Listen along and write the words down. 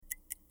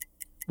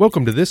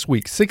Welcome to this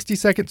week's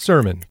 60-second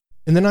sermon.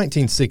 In the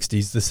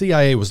 1960s, the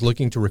CIA was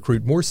looking to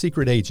recruit more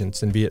secret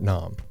agents in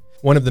Vietnam.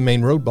 One of the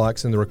main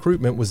roadblocks in the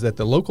recruitment was that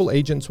the local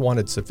agents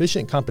wanted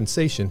sufficient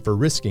compensation for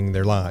risking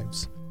their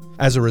lives.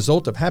 As a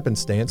result of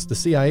happenstance, the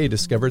CIA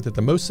discovered that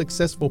the most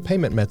successful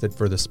payment method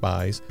for the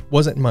spies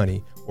wasn't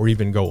money or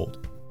even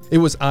gold. It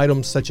was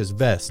items such as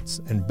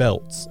vests and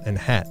belts and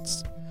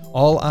hats,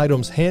 all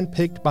items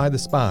handpicked by the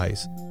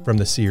spies from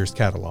the Sears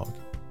catalog.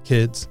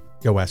 Kids,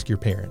 go ask your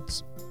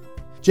parents.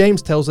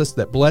 James tells us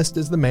that blessed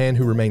is the man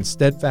who remains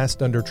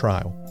steadfast under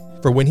trial,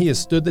 for when he has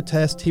stood the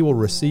test, he will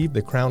receive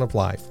the crown of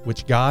life,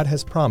 which God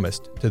has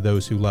promised to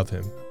those who love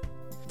him.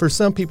 For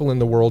some people in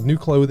the world, new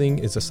clothing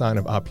is a sign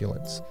of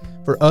opulence.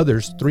 For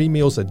others, 3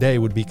 meals a day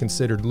would be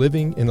considered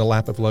living in the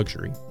lap of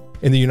luxury.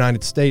 In the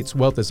United States,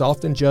 wealth is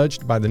often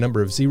judged by the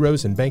number of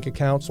zeros in bank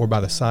accounts or by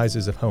the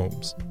sizes of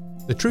homes.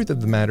 The truth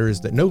of the matter is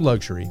that no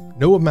luxury,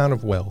 no amount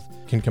of wealth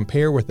can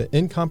compare with the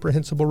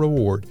incomprehensible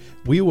reward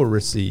we will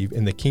receive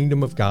in the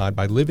kingdom of God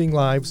by living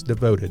lives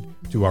devoted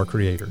to our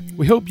Creator.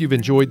 We hope you've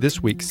enjoyed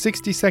this week's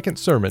 60-second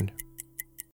sermon